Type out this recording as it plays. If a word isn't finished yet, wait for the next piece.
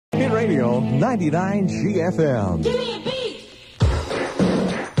Hitradio 99GFM. Give me a beat!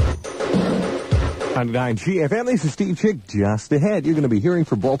 99GFM, this is Steve Chick. Just ahead, you're going to be hearing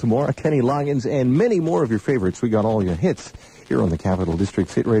from Baltimore, Kenny Loggins, and many more of your favorites. We got all your hits here on the Capital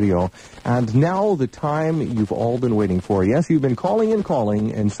District's Hit Radio. And now the time you've all been waiting for. Yes, you've been calling,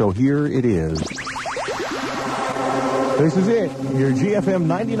 and so here it is. This is it. Your GFM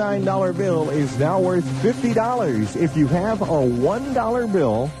 $99 bill is now worth $50. If you have a $1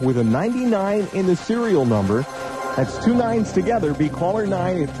 bill with a 99 in the serial number, that's two nines together, be caller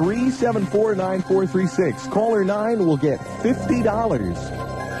 9 at 374-9436. Caller 9 will get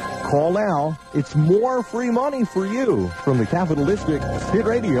 $50. Call now. It's more free money for you from the Capital District Hit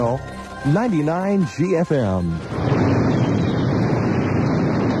Radio 99GFM.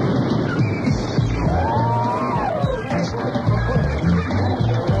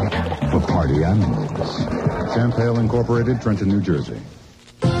 Party animals. Sampale Incorporated, Trenton, New Jersey.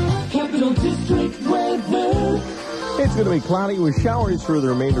 Capital District weather. It's going to be cloudy with showers for the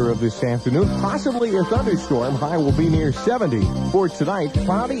remainder of this afternoon. Possibly a thunderstorm. High will be near 70. For tonight,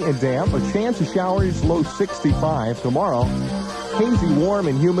 cloudy and damp. A chance of showers, low 65. Tomorrow, hazy, warm,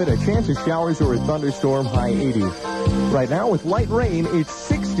 and humid. A chance of showers or a thunderstorm, high 80. Right now, with light rain, it's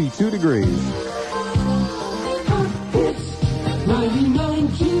 62 degrees. It's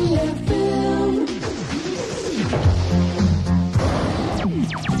 99GFM.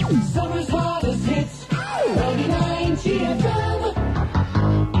 Summer's hottest hits. 99GFM.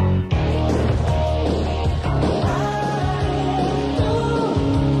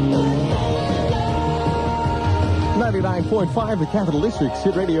 99.5, the Capital District's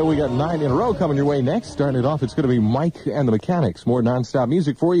Hit Radio. We got 9 in a row coming your way next. Starting it off, it's going to be Mike and the Mechanics. More nonstop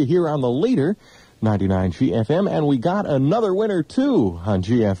music for you here on the leader, 99GFM. And we got another winner, too, on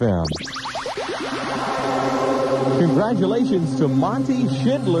GFM. Congratulations to Monty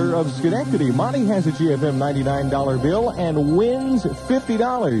Schindler of Schenectady. Monty has a GFM $99 bill and wins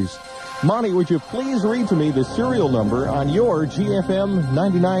 $50. Monty, would you please read to me the serial number on your GFM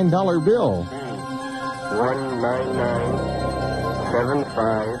 $99 bill?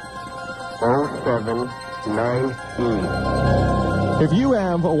 199-75-07-9E. If you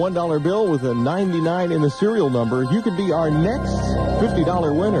have a $1 bill with a 99 in the serial number, you could be our next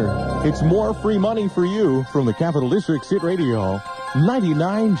 $50 winner. It's more free money for you from the Capital District's Hit Radio,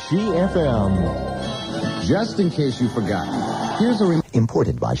 99GFM. Just in case you forgot, here's a...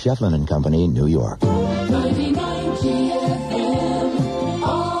 Imported by Shefflin & Company, New York. 99GFM.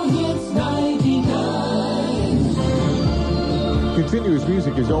 All hits 99. Continuous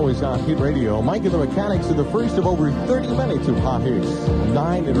music is always on Hit Radio. Mike and the Mechanics are the first of over 30 minutes of hot hits.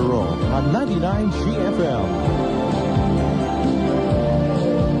 9 in a row on 99GFM.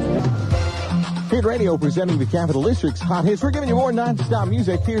 Hit Radio presenting the Capital District's Hot Hits. We're giving you more non-stop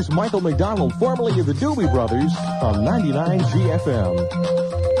music. Here's Michael McDonald, formerly of the Doobie Brothers, on 99GFM.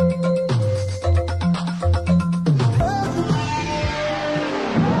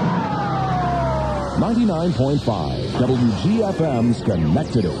 99.5 WGFM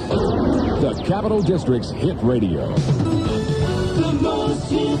Schenectady. The Capital District's Hit Radio. The most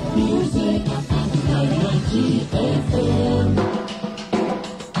hit music. 99GFM.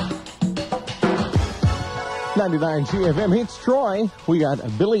 99GFM hits Troy. We got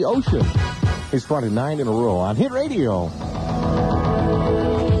Billy Ocean. He's front of 9 in a row on Hit Radio.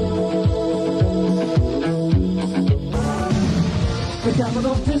 The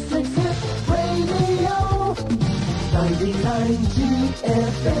Capital District's Hit Radio.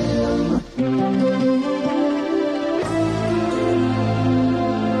 99GFM.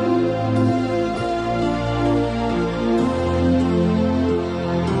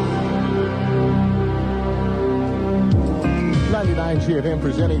 99GFM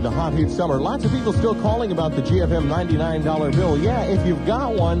presenting the Hot Hit Summer. Lots of people still calling about the GFM $99 bill. Yeah, if you've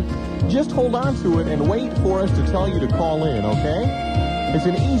got one, just hold on to it and wait for us to tell you to call in, okay? It's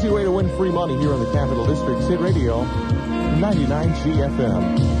an easy way to win free money here on the Capital District's Hit Radio,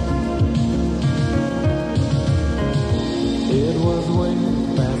 99GFM. It was way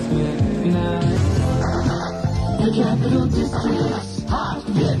past midnight. The Capital District's Hot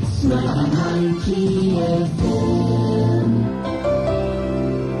Hits 99GFM.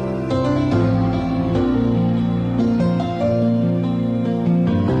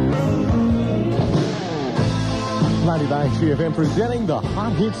 99GFM presenting the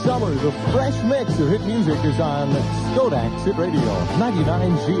Hot Hit Summer. The fresh mix of hit music is on Skodak's Hit Radio,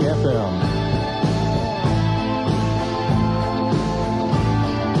 99GFM.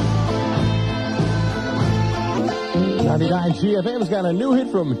 99GFM's got a new hit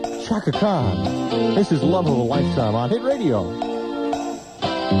from Chaka Khan. This is Love of a Lifetime on Hit Radio.